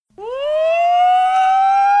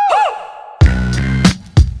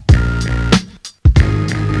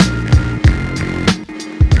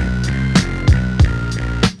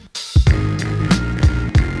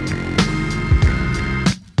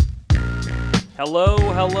Hello,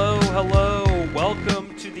 hello, hello.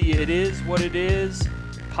 Welcome to the It Is What It Is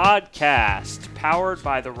podcast, powered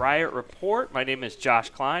by the Riot Report. My name is Josh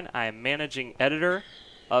Klein. I am managing editor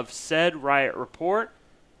of said Riot Report.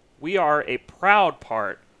 We are a proud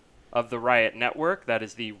part of the Riot Network. That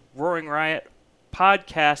is the Roaring Riot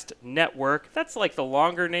Podcast Network. That's like the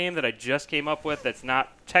longer name that I just came up with that's not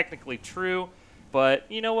technically true. But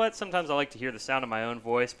you know what? Sometimes I like to hear the sound of my own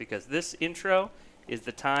voice because this intro is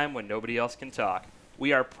the time when nobody else can talk.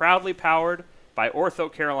 We are proudly powered by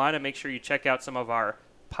Ortho Carolina. Make sure you check out some of our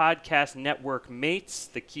podcast network mates,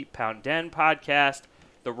 the Keep Pound Den podcast,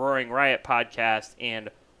 the Roaring Riot podcast, and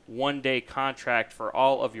One Day Contract for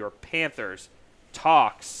all of your Panthers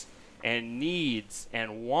talks and needs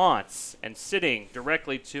and wants. And sitting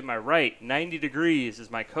directly to my right, 90 degrees, is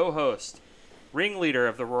my co-host, ringleader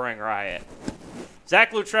of the Roaring Riot,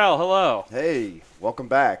 Zach Luttrell. Hello. Hey, welcome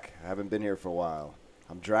back. I haven't been here for a while.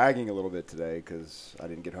 I'm dragging a little bit today because I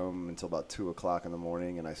didn't get home until about 2 o'clock in the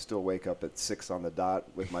morning, and I still wake up at 6 on the dot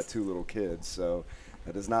with my 2 little kids. So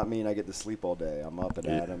that does not mean I get to sleep all day. I'm up and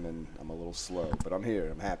at 'em, and I'm a little slow. But I'm here.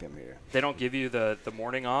 I'm happy I'm here. They don't give you the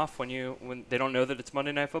morning off when they don't know that it's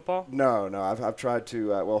Monday Night Football? No. I've tried to.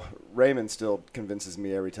 Well, Raymond still convinces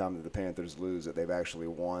me every time that the Panthers lose that they've actually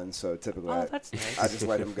won. So typically, that's nice. I just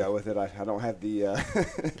let him go with it. I don't have the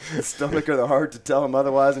stomach or the heart to tell him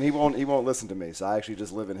otherwise, and he won't listen to me. So I actually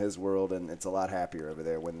just live in his world, and it's a lot happier over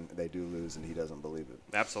there when they do lose, and he doesn't believe it.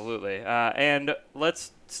 Absolutely. And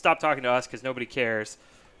let's stop talking to us because nobody cares.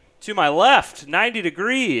 To my left, 90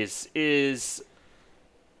 degrees, is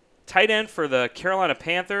tight end for the Carolina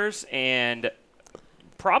Panthers and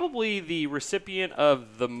probably the recipient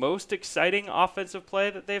of the most exciting offensive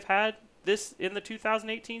play that they've had in the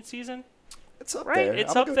 2018 season. It's up right? there.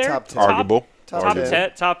 It's I'm up gonna there. Top 10. Arguable. Top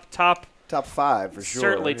 10. Top 5 for sure.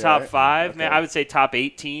 Certainly yeah, top right? 5. Okay. Man, I would say top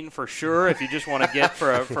 18 for sure if you just want to get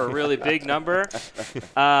for a really big number.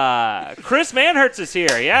 Chris Manhertz is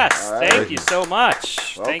here. Yes. Right. Thank you so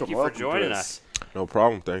much. Thank you for welcome, joining Chris. us. No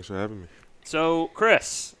problem. Thanks for having me. So,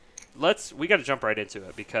 Chris, we got to jump right into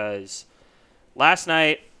it because last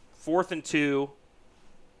night, 4th and 2,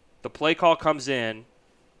 the play call comes in.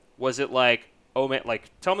 Was it like, oh man, like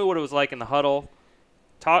tell me what it was like in the huddle.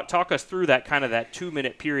 Talk us through that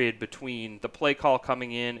 2-minute period between the play call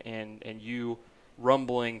coming in and you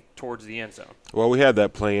rumbling towards the end zone. Well, we had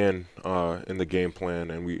that play in the game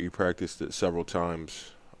plan, and we practiced it several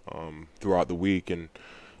times throughout the week. And,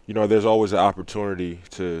 you know, there's always an opportunity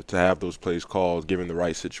to have those plays called given the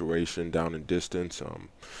right situation down in distance.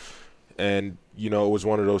 And, you know, it was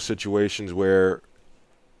one of those situations where,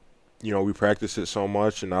 you know, we practiced it so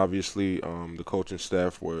much, and obviously the coaching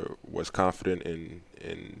staff was confident in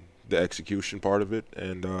the execution part of it,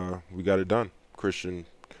 and we got it done. Christian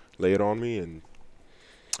laid it on me, and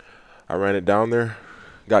I ran it down there.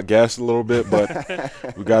 Got gassed a little bit,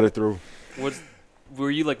 but we got it through. Were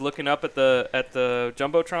you like looking up at the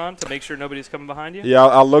jumbotron to make sure nobody's coming behind you? Yeah,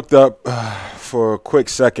 I looked up for a quick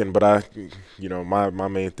second, but my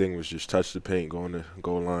main thing was just touch the paint, go on the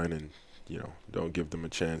goal line, and don't give them a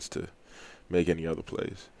chance to make any other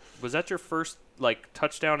plays. Was that your first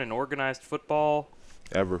touchdown in organized football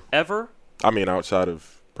Ever? I mean, outside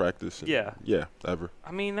of practice. Yeah, ever.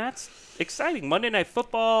 I mean, that's exciting. Monday Night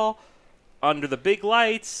Football under the big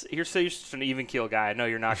lights. You're just an even keel guy. I know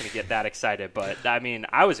you're not going to get that excited, but I mean,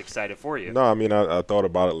 I was excited for you. No, I mean, I thought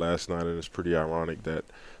about it last night, and it's pretty ironic that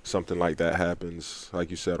something like that happens, like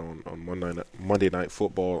you said, on Monday Night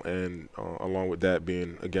Football, and along with that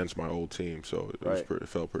being against my old team. So it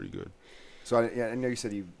felt pretty good. So I know you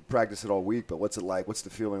said you practiced it all week, but what's it like? What's the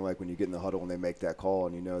feeling like when you get in the huddle and they make that call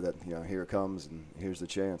and you know that here it comes and here's the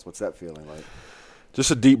chance? What's that feeling like? Just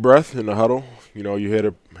a deep breath in the huddle. You know, you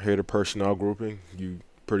hear the personnel grouping. You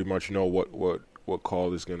pretty much know what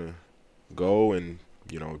call is gonna go, and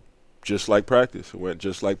just like practice, it went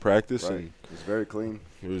just like practice, Right. and it was very clean.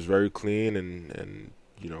 It was very clean, and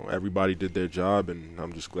everybody did their job, and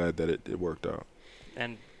I'm just glad that it worked out.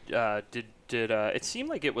 And did it seem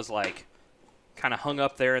like it was kind of hung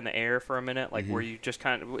up there in the air for a minute, where you just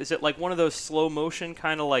is it like one of those slow motion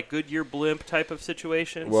kind of like Goodyear blimp type of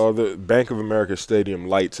situations? Well, the Bank of America Stadium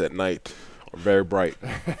lights at night are very bright.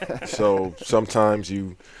 So sometimes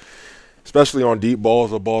especially on deep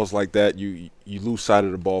balls or balls like that, you lose sight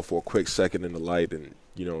of the ball for a quick second in the light, and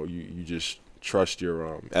you just trust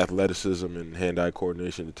your athleticism and hand-eye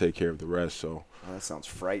coordination to take care of the rest. So that sounds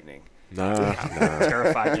frightening. Nah. I'm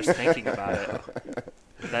terrified just thinking about it.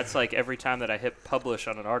 That's like every time that I hit publish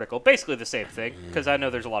on an article, basically the same thing, because I know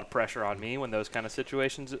there's a lot of pressure on me when those kind of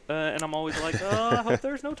situations, and I'm always like, I hope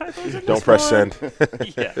there's no typos in this Don't press one.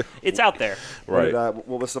 send. Yeah, it's out there. Right.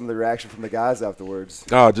 What was some of the reaction from the guys afterwards?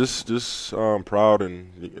 Just proud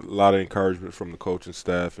and a lot of encouragement from the coaching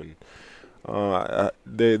staff, and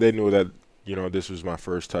they knew that this was my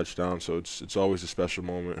first touchdown, so it's always a special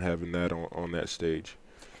moment having that on that stage.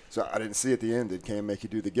 So I didn't see at the end. Did Cam make you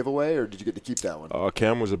do the giveaway, or did you get to keep that one?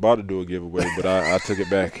 Cam was about to do a giveaway, but I took it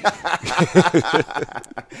back.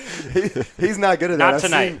 He's not good at Not that.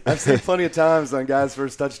 tonight. I've seen plenty of times on guys'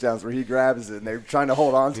 first touchdowns where he grabs it and they're trying to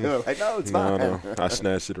hold on to it. Like, no, it's fine. No, I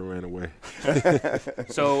snatched it and ran away.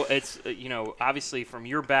 So it's, obviously from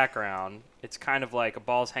your background, it's kind of like a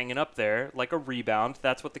ball's hanging up there, like a rebound.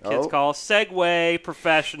 That's what the kids call segue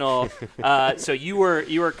professional. So you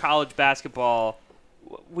were college basketball.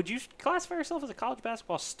 Would you classify yourself as a college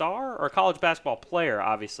basketball star or a college basketball player,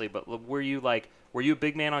 obviously? But were you a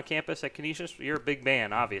big man on campus at Canisius? You're a big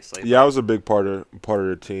man, obviously. Yeah, I was a big part of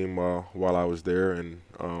the team while I was there, and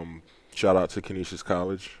shout out to Canisius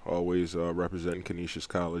College, always representing Canisius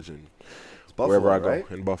College and Buffalo, wherever I go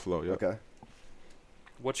right? in Buffalo. Yeah. Okay.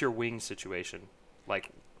 What's your wing situation? Like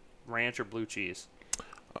ranch or blue cheese?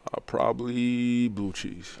 Probably blue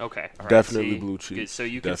cheese. Okay. All right. Definitely See? blue cheese. Good. So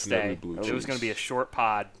you can Definitely stay. blue It was cheese. going to be a short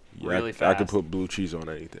pod, Yeah, really fast. I could put blue cheese on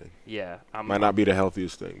anything. Yeah. Might not be the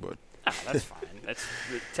healthiest thing, but That's fine. That's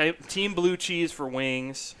team blue cheese for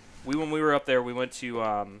wings. When we were up there, we went to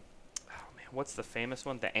what's the famous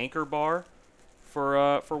one? The Anchor Bar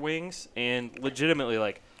for wings, and legitimately,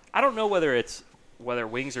 like, I don't know whether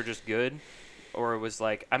wings are just good, or it was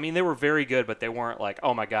like, I mean, they were very good, but they weren't like,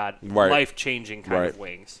 oh my god, Right. life-changing kind of Right.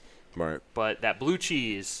 wings. right. But that blue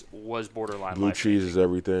cheese was borderline Blue life-changing. cheese is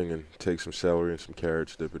everything, and take some celery and some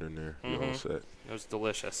carrots, dip it in there. You're all set. It was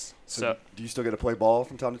delicious. So do you still get to play ball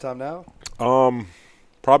from time to time now?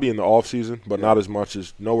 Probably in the off season, but Yeah. not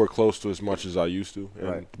nowhere close to as much as I used to. And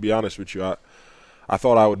Right. to be honest with you, I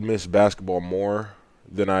thought I would miss basketball more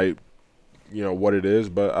than what it is,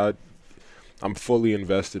 but I'm fully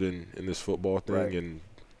invested in this football thing, Right. and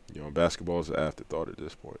basketball is an afterthought at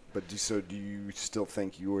this point. But do you still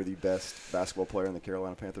think you are the best basketball player in the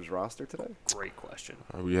Carolina Panthers roster today? Great question.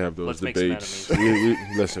 We have those Let's make some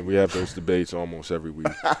debates. we have those debates almost every week.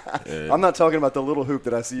 And I'm not talking about the little hoop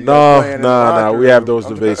that I see you guys playing in the no. locker We have room. those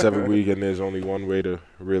debates every week, and there's only one way to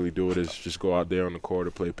really do it is just go out there on the court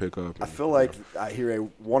and play pickup. I feel like I hear a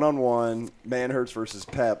one-on-one Manhertz versus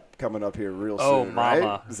Pep coming up here real Oh, soon. mama.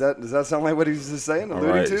 Right? Does that sound like what he's just saying? All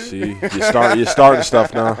Alluding right, to? see, you're starting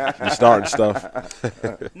stuff now. You're starting stuff.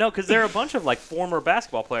 No, because there are a bunch of like former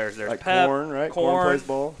basketball players. There's Like Pep, Corn, right? Corn Plays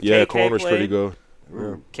ball. Yeah, KK Corn was pretty played. good.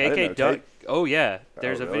 Ooh, I didn't KK know. dunk. Oh yeah,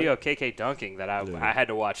 there's Oh, a really? video of KK dunking that I Yeah. I had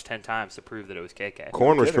to watch 10 times to prove that it was KK.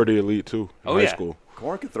 Corn was kidding. pretty elite too in Oh, high yeah. school.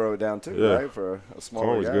 Corn could throw it down too, Yeah. right? For a small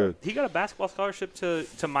Corn was guy. good. He got a basketball scholarship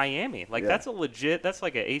to Miami. Like Yeah. that's that's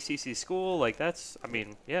like an ACC school. Like that's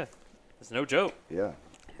it's no joke. Yeah.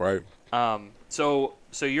 Right. So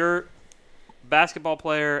you're a basketball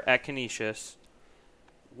player at Canisius.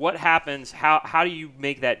 What happens? How do you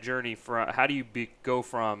make that journey from? How do you go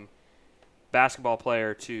from basketball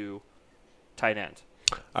player to tight end?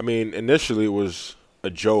 I mean, initially it was a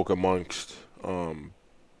joke amongst,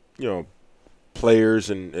 players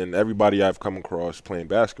and everybody I've come across playing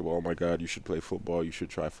basketball. Oh my God, you should play football. You should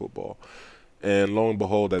try football. And lo and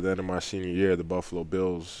behold, at the end of my senior year, the Buffalo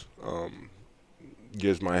Bills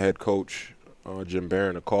gives my head coach, Jim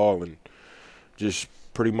Barron, a call and just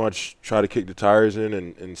pretty much try to kick the tires in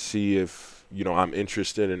and see if, I'm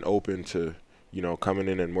interested and open to, coming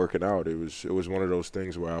in and working out. It was one of those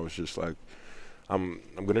things where I was just like, I'm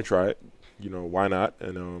going to try it. Why not?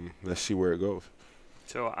 And let's see where it goes.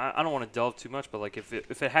 So I don't want to delve too much, but like if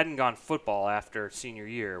it hadn't gone football after senior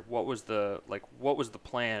year, what was the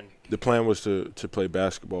plan? The plan was to play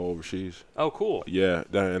basketball overseas. Oh, cool. Yeah,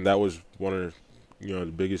 and that was one of the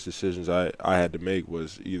biggest decisions I had to make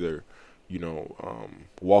was either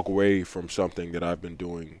walk away from something that I've been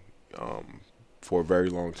doing for a very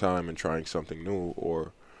long time and trying something new,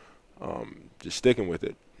 or just sticking with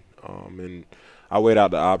it. And I weighed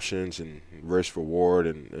out the options and risk reward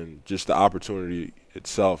and just the opportunity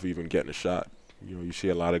itself, even getting a shot. You see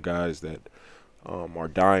a lot of guys that are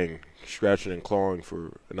dying, scratching and clawing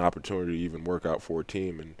for an opportunity to even work out for a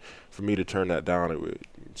team. And for me to turn that down,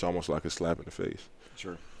 it's almost like a slap in the face.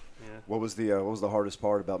 Sure. Yeah. What was the hardest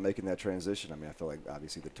part about making that transition? I mean, I feel like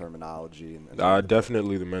obviously the terminology and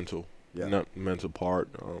Definitely the mental part.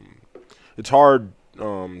 It's hard.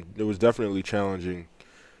 It was definitely challenging.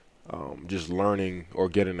 Just learning or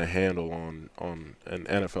getting a handle on an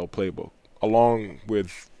NFL playbook. along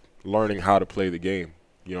with learning how to play the game.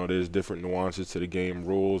 You know, there's different nuances to the game,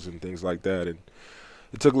 rules and things like that. And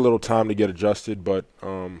it took a little time to get adjusted, but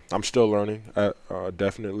I'm still learning,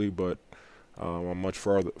 definitely. But I'm much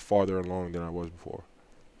farther along than I was before.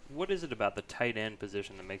 What is it about the tight end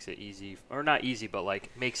position that makes it easy, or not easy, but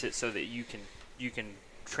like makes it so that you can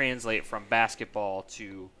translate from basketball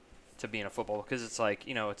to being a football? Because it's like,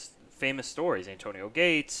 you know, it's famous stories. Antonio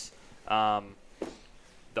Gates, the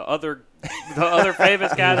other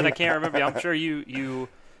famous guy that I can't remember. I'm sure you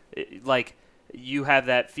have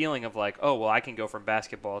that feeling of like, oh well, I can go from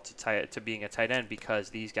basketball to being a tight end because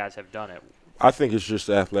these guys have done it. I think it's just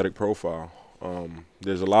the athletic profile.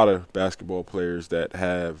 There's a lot of basketball players that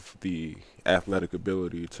have the athletic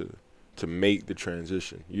ability to make the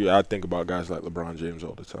transition. I think about guys like LeBron James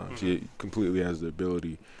all the time. Mm-hmm. He completely has the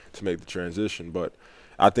ability to make the transition, but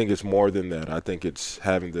I think it's more than that. I think it's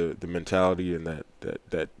having the mentality and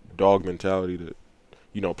that dog mentality to,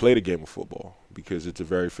 you know, play the game of football, because it's a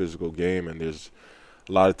very physical game and there's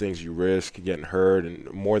a lot of things you risk getting hurt,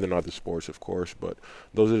 and more than other sports, of course, but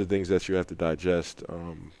those are the things that you have to digest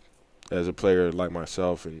as a player like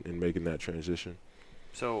myself in making that transition.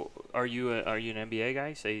 So are you an NBA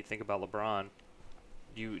guy? Say you think about LeBron.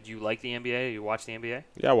 Do you like the NBA? You watch the NBA?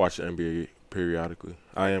 Yeah, I watch the NBA periodically.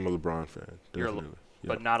 I am a LeBron fan, definitely.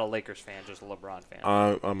 But not a Lakers fan, just a LeBron fan.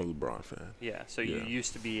 I'm a LeBron fan. Yeah. So Yeah. you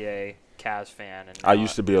used to be a Cavs fan, and I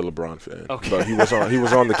used to be a LeBron fan, Okay. but he was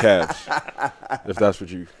on the Cavs. If that's what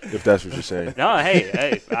you're saying. No,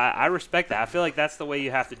 hey, I respect that. I feel like that's the way you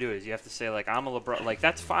have to do it. Is you have to say like I'm a LeBron. Like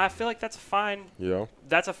that's fine. I feel like that's a fine. Yeah.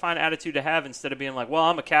 That's a fine attitude to have instead of being like, well,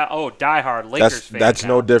 I'm a diehard Lakers fan. That's now.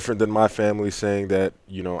 no different than my family saying that,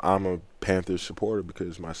 you know, I'm a Panthers supporter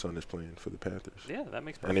because my son is playing for the Panthers. Yeah, that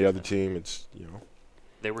makes perfect Any other sense. team, it's, you know.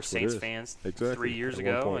 They were Saints fans Exactly. 3 years At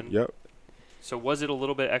one ago, point. and Yep. so was it a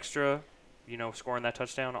little bit extra, you know, scoring that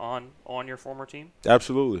touchdown on your former team?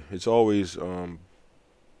 Absolutely. It's always an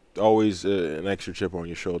extra chip on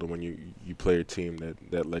your shoulder when you play a team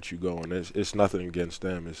that lets you go, and it's nothing against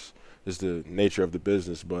them. It's the nature of the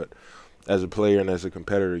business, but as a player and as a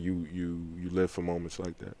competitor, you live for moments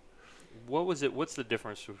like that. What was it? What's the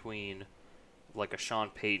difference between like a Sean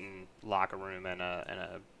Payton locker room and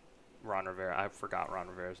a Ron Rivera? I forgot Ron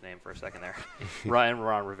Rivera's name for a second there.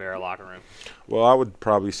 Ron Rivera locker room. Well, I would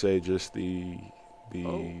probably say just the.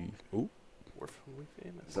 We're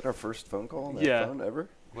famous. Is that our first phone call on that Yeah. phone ever?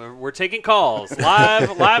 We're taking calls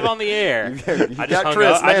live on the air. I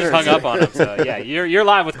just hung up on him. So yeah, you're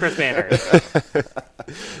live with Chris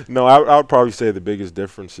Manhertz. No, I would probably say the biggest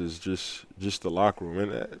difference is just the locker room,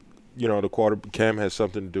 and you know, Cam has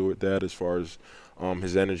something to do with that as far as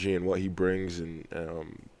his energy and what he brings and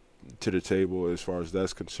to the table as far as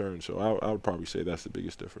that's concerned. So I would probably say that's the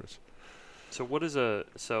biggest difference. So what is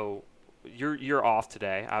you're off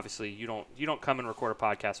today. Obviously, you don't come and record a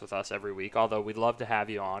podcast with us every week, although we'd love to have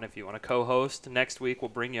you on. If you want to co-host next week, we'll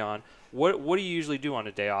bring you on. What do you usually do on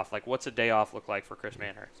a day off? Like, what's a day off look like for Chris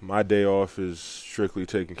Manhertz? My day off is strictly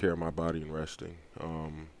taking care of my body and resting.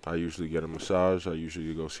 I usually get a massage. I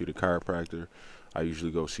usually go see the chiropractor. I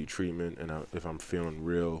usually go see treatment, and if I'm feeling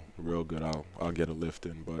real good, I'll get a lift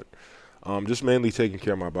in. But just mainly taking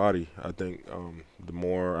care of my body. I think the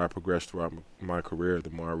more I progress throughout my career, the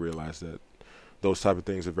more I realize that those type of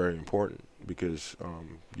things are very important, because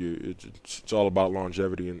it's all about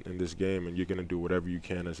longevity in this game, and you're going to do whatever you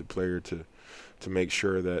can as a player to make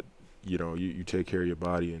sure that, you know, you take care of your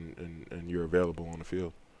body and you're available on the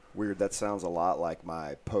field. Weird. That sounds a lot like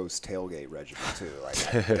my post tailgate regimen too. Like,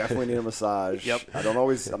 I definitely need a massage. Yep.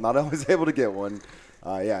 I'm not always able to get one.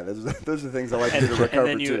 Yeah, those are things I like to do to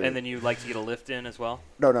recover too. And then you like to get a lift in as well?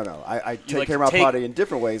 No. I take like care to of my body in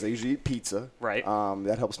different ways. I usually eat pizza. Right.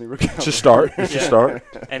 That helps me recover. It's a start. It's a start.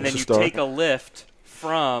 And then It's a you start. take a lift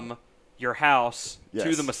from your house to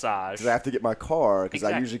Yes. the massage. Because I have to get my car, because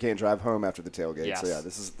Exactly. I usually can't drive home after the tailgate. Yes. So yeah,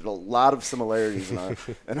 this is a lot of similarities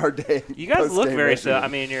in our day. You guys look post-game very regimen. I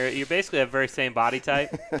mean, you basically have very same body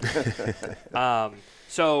type.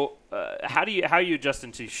 So how do you adjust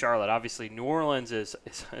into Charlotte? Obviously, New Orleans is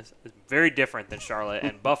very different than Charlotte,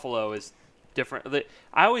 and Buffalo is different.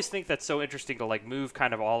 I always think that's so interesting to like move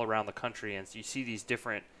kind of all around the country, and you see these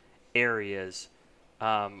different areas.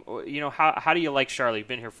 You know, how do you like Charlotte? You've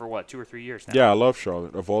been here for what, 2 or 3 years now? Yeah, I love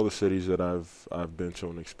Charlotte. Of all the cities that I've been to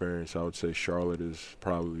and experienced, I would say Charlotte is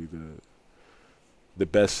probably the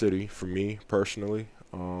best city for me personally.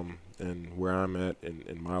 And where I'm at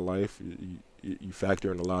in my life, you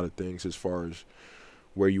factor in a lot of things as far as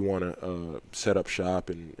where you want to set up shop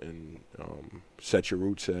and set your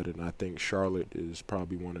roots at. And I think Charlotte is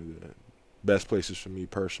probably one of the best places for me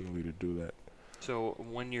personally to do that. So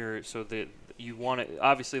you want to,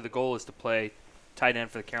 obviously the goal is to play tight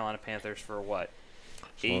end for the Carolina Panthers for what?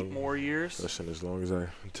 8 more years? Listen, as long as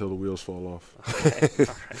until the wheels fall off. Okay,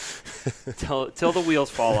 all right. Till the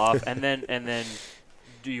wheels fall off, and then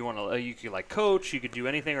do you want to? You could like coach. You could do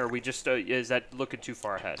anything, or we just is that looking too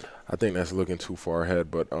far ahead? I think that's looking too far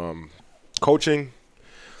ahead, but coaching.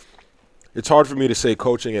 It's hard for me to say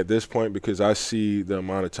coaching at this point because I see the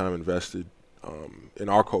amount of time invested in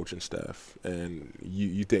our coaching staff, and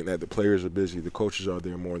you think that the players are busy. The coaches are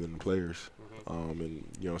there more than the players, and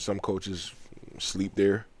some coaches sleep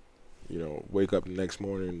there, wake up the next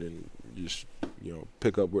morning and just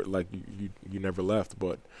pick up where like you never left.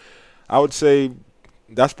 But I would say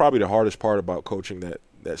that's probably the hardest part about coaching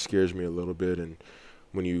that scares me a little bit. And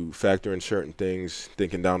when you factor in certain things,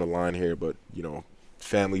 thinking down the line here, but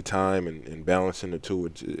family time and balancing the two,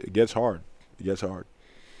 it gets hard. It gets hard.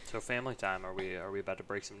 So family time, are we about to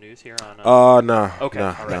break some news here on? Nah. Okay,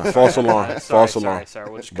 nah, all right. nah. False alarm. False alarm.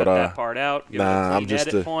 Sorry. We'll just cut that part out. Give it a I'm clean just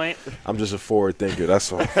edit point. I'm just a forward thinker.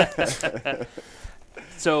 That's all.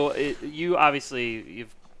 So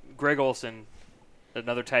you've Greg Olsen,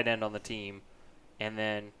 another tight end on the team, and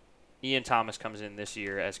then Ian Thomas comes in this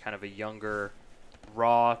year as kind of a younger,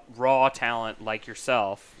 raw talent like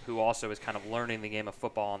yourself, who also is kind of learning the game of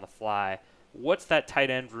football on the fly. What's that tight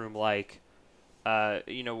end room like? On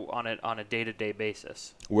a day-to-day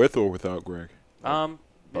basis. With or without Greg?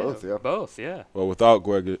 Both, yeah. Well, without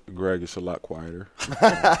Greg, it's a lot quieter.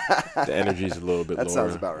 The energy's a little bit lower. That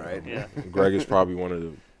sounds about right. Yeah. Greg is probably one of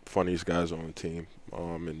the funniest guys on the team.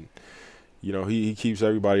 And he keeps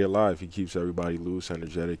everybody alive. He keeps everybody loose,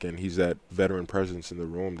 energetic, and he's that veteran presence in the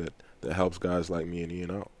room that helps guys like me and Ian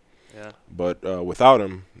out. Yeah. But without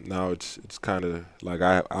him, now it's kind of like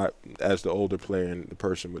I as the older player and the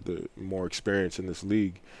person with the more experience in this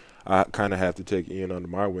league, I kind of have to take Ian under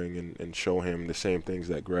my wing and show him the same things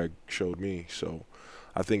that Greg showed me. So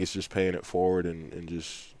I think it's just paying it forward and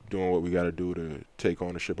just doing what we got to do to take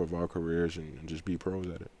ownership of our careers and just be pros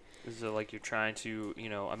at it. Is it like you're trying to,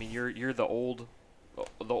 you're the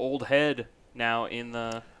old head now in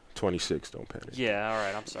the 26, don't panic. Yeah, all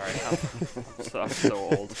right. I'm sorry. I'm so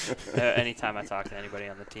old. Anytime I talk to anybody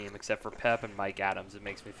on the team, except for Pep and Mike Adams, it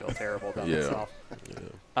makes me feel terrible about myself.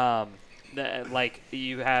 Yeah. Like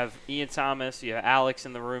you have Ian Thomas, you have Alex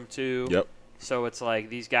in the room too. Yep. So it's like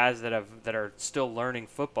these guys that are still learning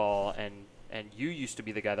football, and you used to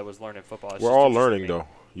be the guy that was learning football. We're all learning though.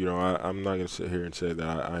 I'm not gonna sit here and say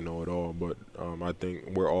that I know it all, but I think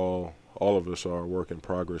we're all of us are a work in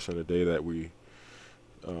progress. On the day that we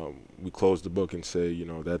close the book and say,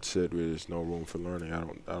 that's it. There's no room for learning.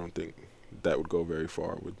 I don't think that would go very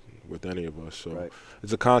far with any of us. So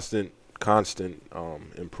It's a constant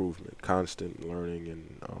improvement, constant learning,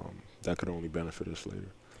 and that could only benefit us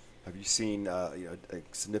later. Have you seen a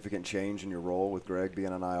significant change in your role with Greg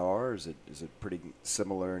being on IR? Or is it pretty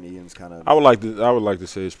similar? And Ian's kind of. I would like to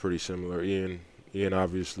say it's pretty similar. Ian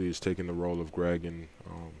obviously is taking the role of Greg, and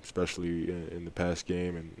especially in the past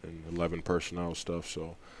game and 11 personnel stuff.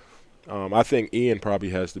 So I think Ian probably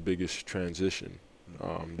has the biggest transition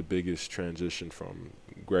from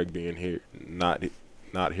Greg being here, not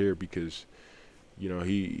here because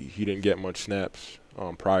he didn't get much snaps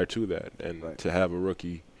prior to that, and to have a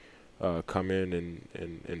rookie come in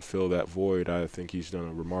and fill that void, I think he's done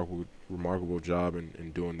a remarkable job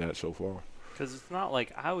in doing that so far. Because it's not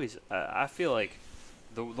like I feel like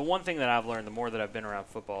the one thing that I've learned the more that I've been around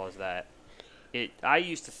football is that I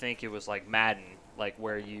used to think it was like Madden, like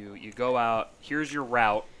where you go out, here's your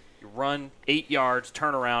route, you run 8 yards,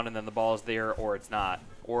 turn around, and then the ball is there or it's not.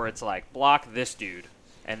 Or it's like block this dude,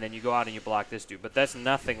 and then you go out and you block this dude. But that's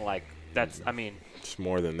nothing like that's. I mean, it's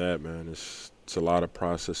more than that, man. It's a lot of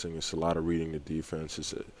processing. It's a lot of reading the defense.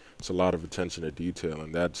 It's a lot of attention to detail,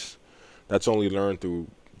 and that's only learned through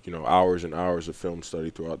hours and hours of film study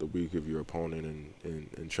throughout the week of your opponent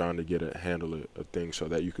and trying to get a handle of things so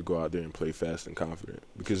that you could go out there and play fast and confident.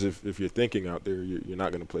 Because if you're thinking out there, you're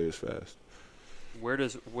not going to play as fast. Where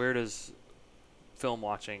does film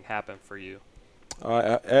watching happen for you?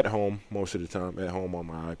 At home, most of the time. At home on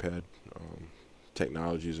my iPad.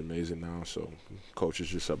 Technology is amazing now, so coaches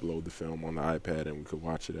just upload the film on the iPad and we could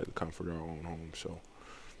watch it at the comfort of our own home. So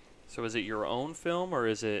is it your own film or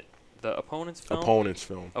is it the opponent's film? Opponent's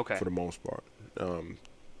film, okay. For the most part.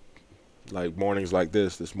 Like mornings like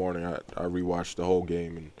this morning I rewatched the whole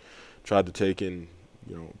game and tried to take in,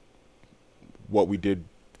 what we did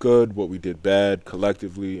good, what we did bad,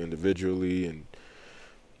 collectively, individually, and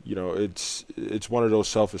it's one of those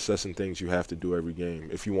self-assessing things you have to do every game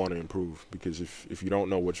if you want to improve. Because if you don't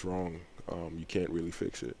know what's wrong, you can't really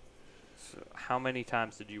fix it. So how many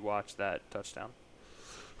times did you watch that touchdown?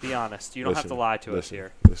 Be honest. You don't have to lie to us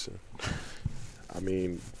here. Listen. I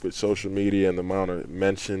mean, with social media and the amount of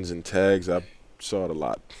mentions and tags, I saw it a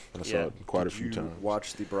lot. I saw it quite a few times. Did you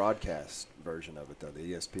watch the broadcast version of it, though,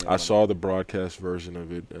 the ESPN? I saw the broadcast version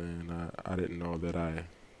of it, and I didn't know that I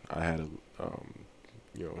had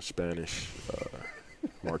a Spanish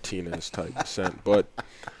Martinez type descent, but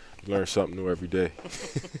you learn something new every day.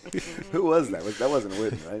 Who was that? That wasn't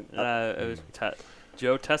Witten, right? It was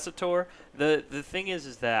Joe Tessitore. The thing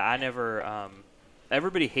is that I never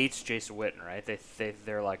everybody hates Jason Witten, right?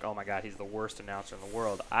 They're like, oh my God, he's the worst announcer in the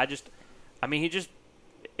world.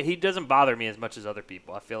 He doesn't bother me as much as other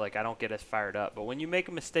people. I feel like I don't get as fired up. But when you make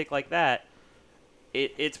a mistake like that,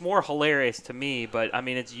 it's more hilarious to me. But I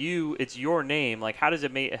mean, it's your name. Like, how does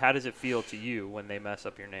it feel to you when they mess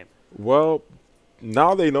up your name? Well,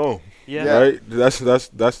 now they know. Yeah. Right. That's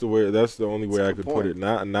the way. That's the only way I could put it.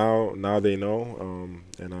 point. Now they know.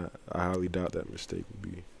 And I highly doubt that mistake will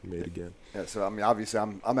be made again. Yeah, so I mean, obviously,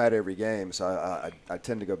 I'm at every game, so I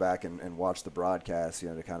tend to go back and watch the broadcast,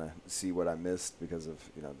 to kind of see what I missed because of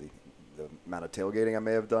the amount of tailgating I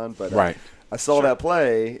may have done. But right. I saw that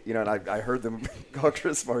play, and I heard them call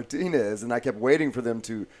Chris Martinez, and I kept waiting for them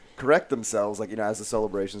to correct themselves, like as the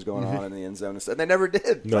celebration's going on in the end zone, and they never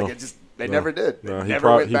did. No. They never did. No, They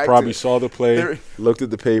he probably saw the play, looked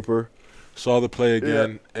at the paper, saw the play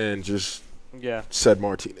again, and just. Yeah, said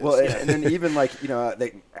Martinez. Well, and then even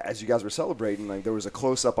as you guys were celebrating, like there was a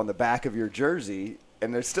close up on the back of your jersey,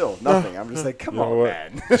 and there's still nothing. I'm just like, come on,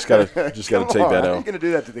 man. Just gotta take that out. How are you gonna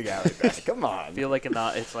do that to the guy like that? Come on. I feel like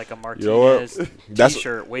it's like a Martinez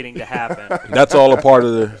T-shirt waiting to happen. That's all a part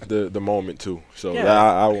of the moment too. So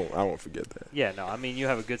I won't forget that. Yeah, no, I mean you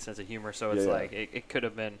have a good sense of humor, so it's like it could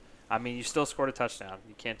have been. I mean, you still scored a touchdown.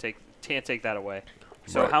 You can't take that away.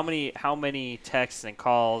 So right. how many texts and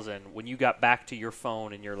calls, and when you got back to your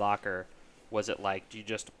phone in your locker, was it like, do you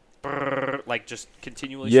just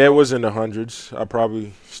continually? Yeah, it was in the hundreds. I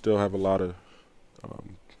probably still have a lot of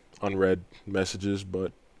unread messages,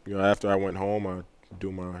 but after I went home, I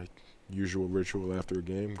do my usual ritual after a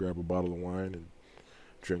game: grab a bottle of wine and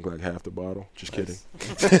drink like half the bottle. Just kidding.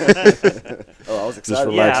 I was excited. Just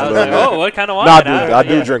relax I a was little like, bit. oh, what kind of wine? No, I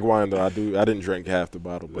do drink wine though. I didn't drink half the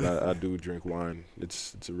bottle, but I do drink wine.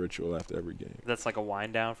 It's a ritual after every game. That's like a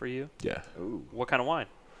wine down for you? Yeah. Ooh. What kind of wine?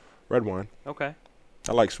 Red wine. Okay.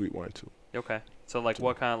 I like sweet wine too. Okay. So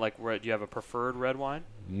what kind of do you have a preferred red wine?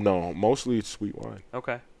 No, mostly it's sweet wine.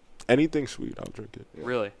 Okay. Anything sweet, I'll drink it. Yeah.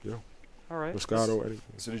 Really? Yeah. All right. Moscato, anything.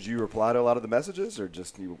 So did you reply to a lot of the messages, or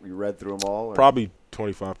just you read through them all? Or? Probably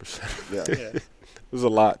 25%. Yeah. It was a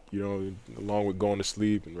lot, along with going to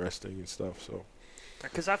sleep and resting and stuff. So.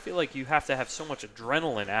 Because I feel like you have to have so much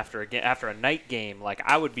adrenaline after a night game. Like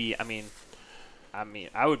I would be,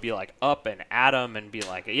 I would be like up and at 'em and be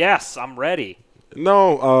like, yes, I'm ready.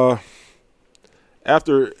 No,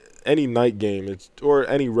 after any night game, or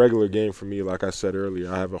any regular game for me, like I said earlier,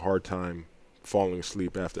 I have a hard time falling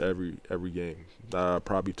asleep after every game.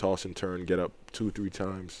 Probably toss and turn, get up 2-3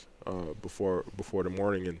 times before the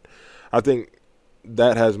morning, and I think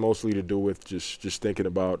that has mostly to do with just thinking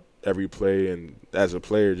about every play, and as a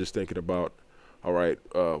player, just thinking about, all right,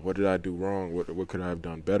 what did I do wrong? What could I have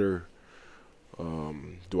done better?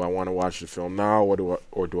 Do I want to watch the film now,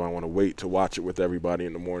 or do I want to wait to watch it with everybody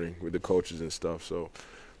in the morning with the coaches and stuff? So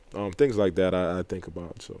things like that I think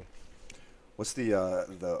about. So. What's the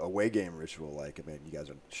away game ritual like? I mean, you guys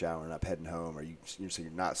are showering up, heading home. Are so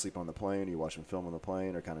you're not sleeping on the plane? Are you watching film on the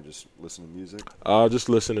plane, or kind of just listening to music? Just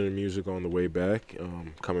listening to music on the way back,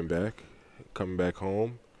 coming back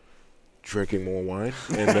home, drinking more wine,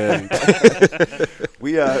 and then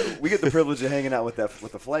we get the privilege of hanging out with the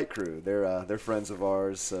flight crew. They're friends of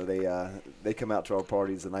ours, so they come out to our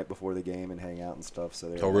parties the night before the game and hang out and stuff. So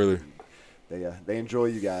really? They enjoy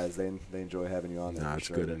you guys. They enjoy having you on there. Nah, it's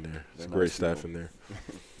sure. good in there. It's nice great staff people. in there.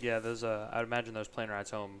 Yeah, those. I'd imagine those plane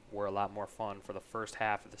rides home were a lot more fun for the first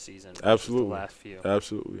half of the season. Absolutely. The last few.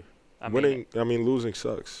 Absolutely. Losing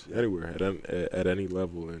sucks anywhere at any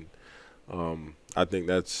level, and I think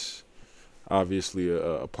that's obviously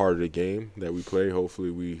a part of the game that we play.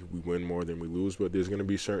 Hopefully, we win more than we lose, but there's going to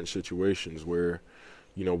be certain situations where,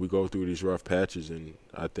 we go through these rough patches, and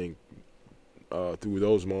I think. Through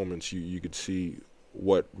those moments, you could see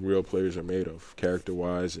what real players are made of,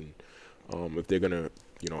 character-wise, and if they're gonna,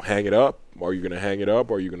 hang it up. Are you gonna hang it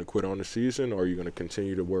up? Or are you gonna quit on the season? Or are you gonna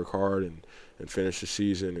continue to work hard and finish the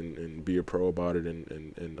season and be a pro about it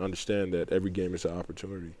and understand that every game is an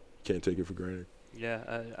opportunity. You can't take it for granted.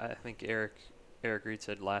 Yeah, I think Eric Reed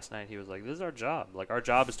said last night, he was like, "This is our job. Like our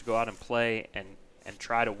job is to go out and play and and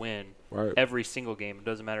try to win every single game. It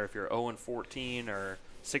doesn't matter if you're 0-14 or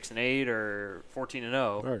 6-8 or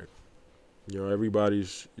 14-0. Right.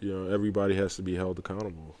 Everybody has to be held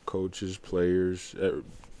accountable. Coaches, players,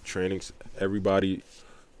 trainings, everybody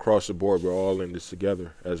across the board. We're all in this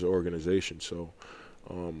together as an organization. So,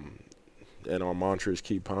 and our mantra is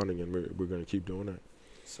keep pounding, and we're going to keep doing that.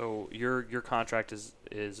 So your contract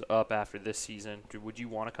is up after this season. Would you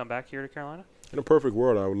want to come back here to Carolina? In a perfect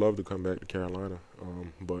world, I would love to come back to Carolina,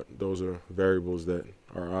 but those are variables that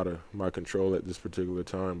are out of my control at this particular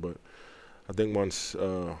time. But I think once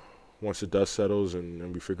the dust settles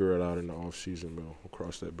and we figure it out in the off season, we'll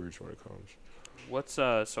cross that bridge when it comes. What's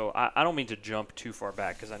so I don't mean to jump too far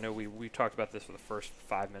back because I know we talked about this for the first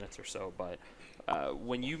 5 minutes or so, but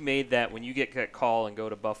when you get that call and go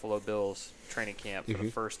to Buffalo Bills training camp for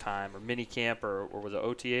the first time, or mini camp, or was it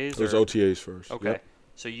OTAs? It was OTAs first. Okay. Yep.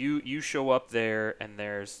 So you show up there and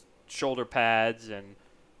there's shoulder pads and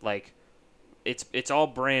like it's all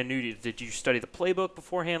brand new. Did you study the playbook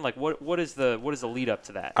beforehand? Like what is the lead up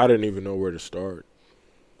to that? I didn't even know where to start.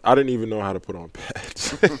 I didn't even know how to put on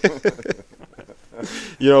pads.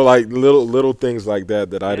 Like little things like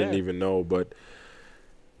that I didn't even know. But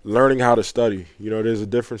learning how to study, there's a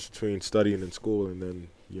difference between studying in school and then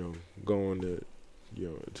going to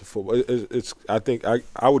to football. It's I think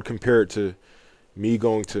I would compare it to me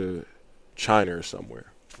going to China or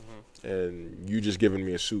somewhere, and you just giving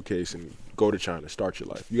me a suitcase and go to China, start your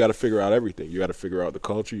life. You got to figure out everything. You got to figure out the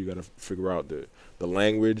culture. You got to figure out the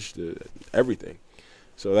language, everything.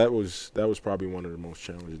 So that was probably one of the most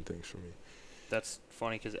challenging things for me. That's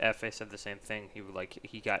funny because F.A. said the same thing.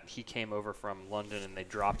 He came over from London and they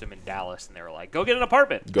dropped him in Dallas and they were like, "Go get an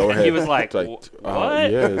apartment." Go ahead. And he was like, "What?"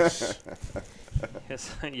 Yeah,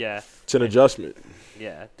 yeah. It's an adjustment.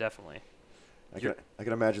 Yeah, definitely. I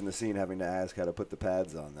can imagine the scene having to ask how to put the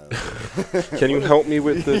pads on, though. Can you help me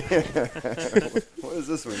with the what is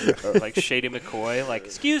this one? Like Shady McCoy, like,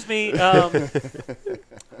 excuse me, I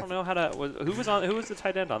don't know how to. Who was the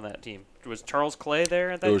tight end on that team? Was Charles Clay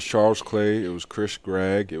there? At that It was Charles Clay. It was Chris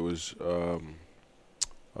Gregg. It was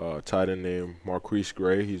tight end named Marquise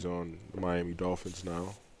Gray. He's on the Miami Dolphins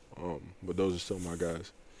now. But those are still my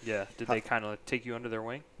guys. Yeah. Did they kind of take you under their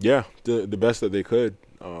wing? Yeah, the best that they could.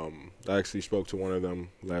 I actually spoke to one of them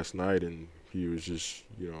last night, and he was just,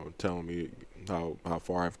 telling me how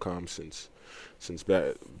far I've come since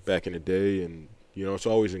back in the day, and it's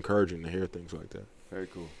always encouraging to hear things like that. Very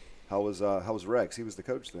cool. How was Rex? He was the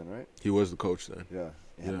coach then, right? He was the coach then. Yeah.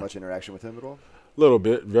 You had much interaction with him at all? A little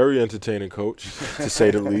bit. Very entertaining coach, to say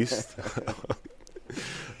the least.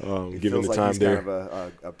 Given the like time he's there, kind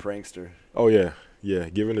of a prankster. Oh yeah.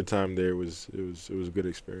 Given the time there, it was a good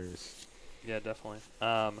experience. Yeah, definitely.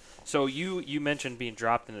 So you mentioned being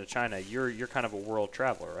dropped into China. You're kind of a world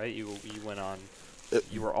traveler, right? You went on.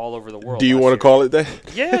 You were all over the world. Do you want to call it that?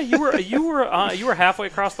 Yeah, you were halfway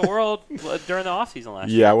across the world during the off season last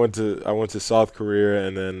year. Yeah, I went to South Korea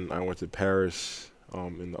and then I went to Paris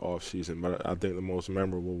in the off season. But I think the most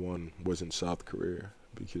memorable one was in South Korea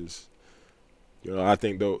because I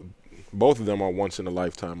think both of them are once in a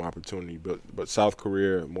lifetime opportunity. But South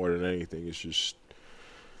Korea more than anything is just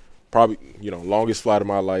probably longest flight of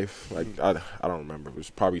my life. Like I don't remember. It was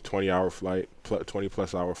probably 20-hour flight,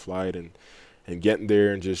 20+ hour flight, and getting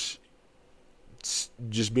there and just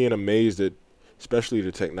being amazed at especially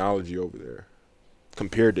the technology over there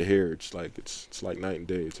compared to here. It's like night and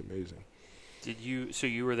day. It's amazing. So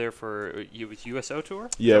you were there for USO tour?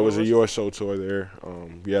 Yeah, it was a USO tour there.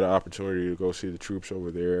 We had an opportunity to go see the troops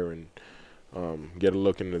over there and get a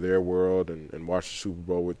look into their world and watch the Super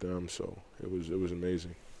Bowl with them. So it was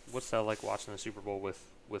amazing. What's that like watching the Super Bowl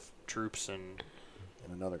with troops and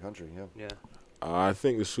in another country? Yeah. Yeah. I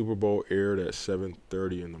think the Super Bowl aired at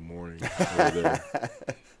 7:30 in the morning over there.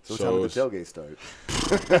 So what time did the tailgate start?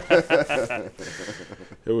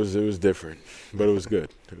 It was different, but it was good.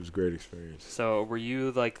 It was a great experience. So were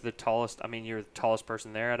you like the tallest? I mean, you're the tallest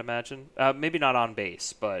person there, I'd imagine. Maybe not on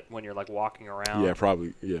base, but when you're like walking around. Yeah,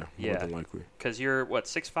 probably. Yeah, more than likely. Because you're what,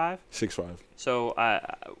 6'5"? 6'5". So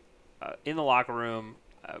in the locker room,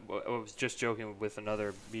 I was just joking with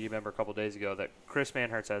another media member a couple days ago that Chris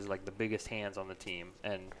Manhertz has like the biggest hands on the team,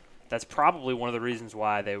 and that's probably one of the reasons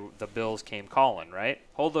why the Bills came calling, right?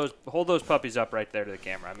 Hold those puppies up right there to the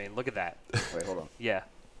camera. I mean, look at that. Wait, hold on. Yeah.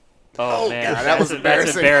 Oh, man, God, that was that's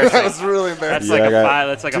embarrassing. embarrassing. That was really embarrassing.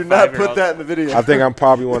 That's like a Do not 5-year-old. put that in the video. I think I'm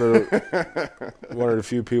probably one of the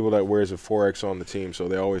few people that wears a 4X on the team, so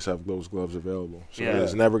they always have those gloves available. So Yeah.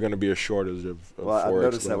 there's never going to be a shortage of 4X Well, I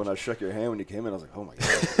noticed gloves. that when I shook your hand when you came in, I was like, oh, my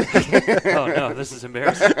God. Oh, no, this is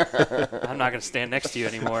embarrassing. I'm not going to stand next to you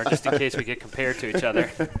anymore just in case we get compared to each other.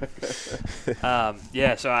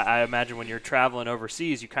 So I imagine when you're traveling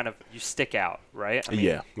overseas, you stick out, right? I mean,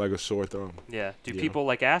 Yeah, like a sore thumb. Yeah. Do Yeah. people,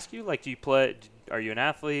 ask you? Do you play – are you an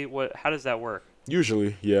athlete? How does that work?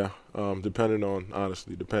 Usually, yeah. Depending on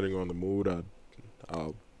the mood,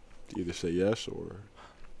 I'll either say yes or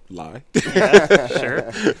lie. Yeah,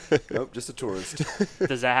 sure. Nope, just a tourist.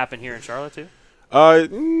 Does that happen here in Charlotte too?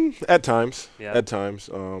 At times. Yeah. At times.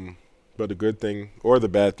 But the good thing or the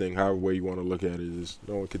bad thing, however way you want to look at it, is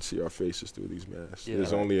no one can see our faces through these masks. Yeah.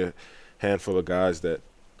 There's only a handful of guys that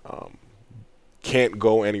can't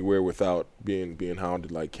go anywhere without being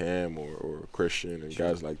hounded, like Cam or Christian and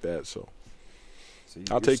guys like that. So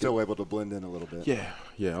You're still able to blend in a little bit.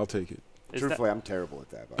 yeah, I'll take it. Truthfully, I'm terrible at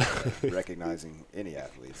that, by the way, recognizing any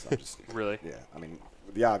athletes. I'm just Really? Yeah, I mean,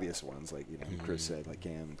 the obvious ones, like Chris said, like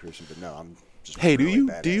Cam and Christian, but no, I'm just Hey, really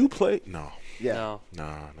bad do at you it. play? No. Yeah.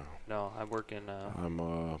 No. I work in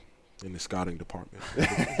I'm in the scouting department.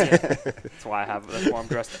 that's why I'm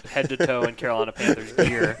dressed head to toe in Carolina Panthers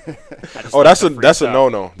gear. That's a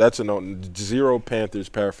no. That's a no. Zero Panthers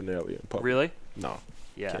paraphernalia in public. Really? No.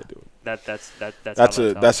 Yeah. Can't do it.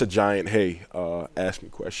 That's a giant ask me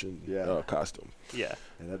question costume. Yeah.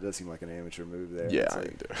 And that does seem like an amateur move there. Yeah, It's I like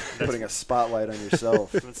ain't do it. putting a spotlight on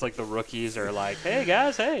yourself. It's like the rookies are like, hey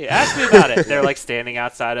guys, ask me about it. They're like standing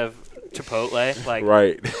outside of Chipotle, like,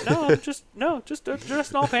 Right. I'm just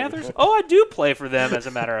dressed in all Panthers. Oh, I do play for them, as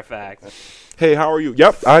a matter of fact. Hey, how are you?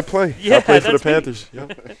 Yep, I play. Yeah, I play for the that's me. Panthers.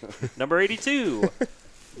 Yep. Number 82,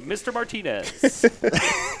 Mr. Martinez.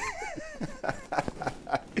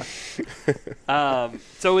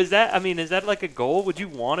 So is that like a goal? Would you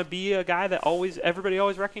want to be a guy that everybody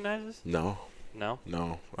always recognizes? No.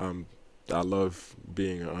 I love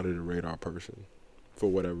being an under the radar person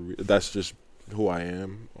for whatever reason. That's just who I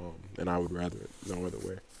am, and I would rather it no other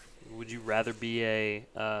way. Would you rather be a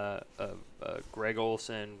Greg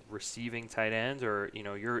Olsen receiving tight end, or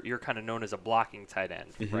you're kind of known as a blocking tight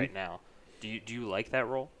end right now? Do you like that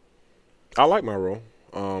role? I like my role,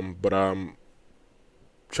 but I'm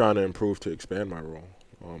trying to improve to expand my role.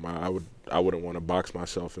 I wouldn't want to box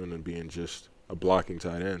myself in and being just a blocking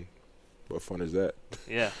tight end. What fun is that?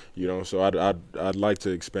 Yeah. So I'd like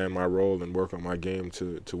to expand my role and work on my game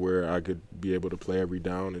to where I could be able to play every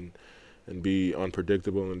down and be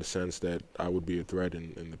unpredictable in the sense that I would be a threat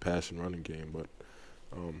in the pass and running game. But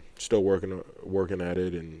still working at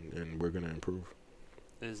it, and we're going to improve.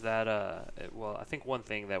 Is that I think one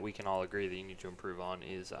thing that we can all agree that you need to improve on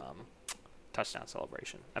is touchdown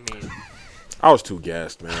celebration. I mean, I was too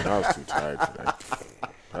gassed, man. I was too tired today.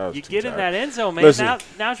 You get in that end zone, man. Listen,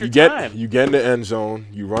 now's your time. You get in the end zone,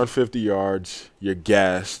 you run 50 yards, you're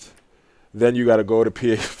gassed, then you got to go to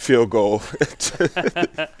field goal.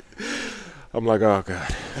 I'm like, oh,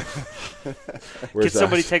 God. Can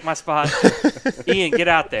somebody take my spot? Ian, get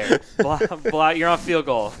out there. You're on field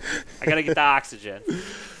goal. I got to get the oxygen.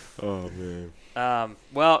 Oh, man.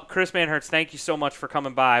 Well, Chris Manhertz, thank you so much for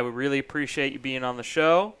coming by. We really appreciate you being on the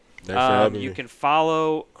show. Thanks for having me. You can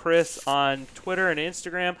follow Chris on Twitter and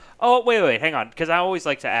Instagram. Oh, wait, hang on, because I always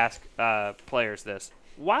like to ask players this.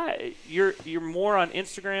 Why you're more on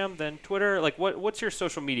Instagram than Twitter? Like, what's your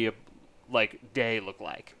social media day look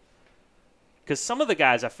like? Because some of the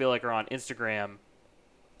guys I feel like are on Instagram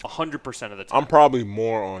 100% of the time. I'm probably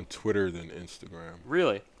more on Twitter than Instagram.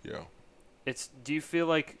 Really? Yeah. Do you feel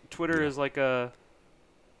like Twitter is like a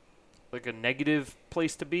negative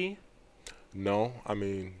place to be? No, I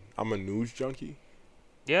mean, I'm a news junkie.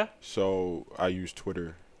 Yeah? So I use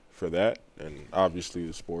Twitter for that, and obviously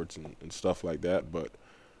the sports and stuff like that, but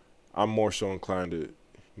I'm more so inclined to,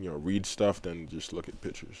 read stuff than just look at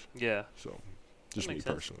pictures. Yeah. So just me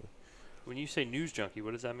personally. When you say news junkie,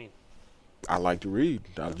 what does that mean? I like to read.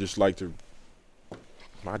 I just like to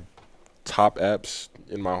 – my top apps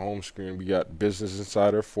in my home screen, we got Business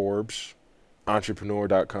Insider, Forbes,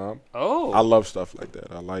 Entrepreneur.com. Oh. I love stuff like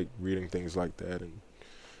that. I like reading things like that and,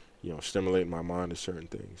 stimulating my mind to certain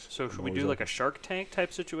things. So should we do like a Shark Tank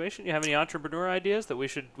type situation? You have any entrepreneur ideas that we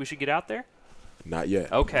should get out there? Not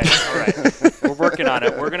yet. Okay. All right. We're working on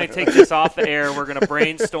it. We're going to take this off the air. We're going to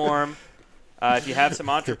brainstorm. If you have some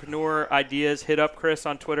entrepreneur ideas, hit up Chris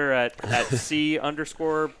on Twitter at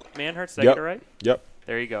C_Manhertz. Did I get it right? Yep.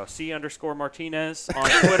 There you go. C_Martinez on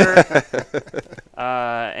Twitter.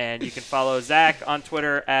 And you can follow Zach on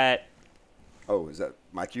Twitter at Oh, is that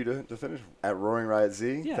my cue to finish? At Roaring Riot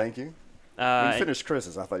Z? Yeah. Thank you. When you finished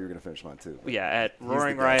Chris's, I thought you were going to finish mine too. Yeah, at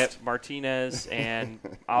Roaring Riot Martinez, and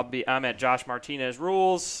I'm at Josh Martinez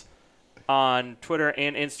Rules on Twitter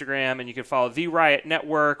and Instagram, and you can follow The Riot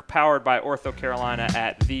Network, powered by Ortho Carolina,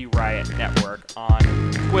 at The Riot Network on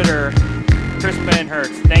Twitter. Chris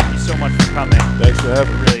Manhertz, thank you so much for coming. Thanks for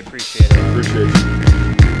having me. Really appreciate it. Appreciate you.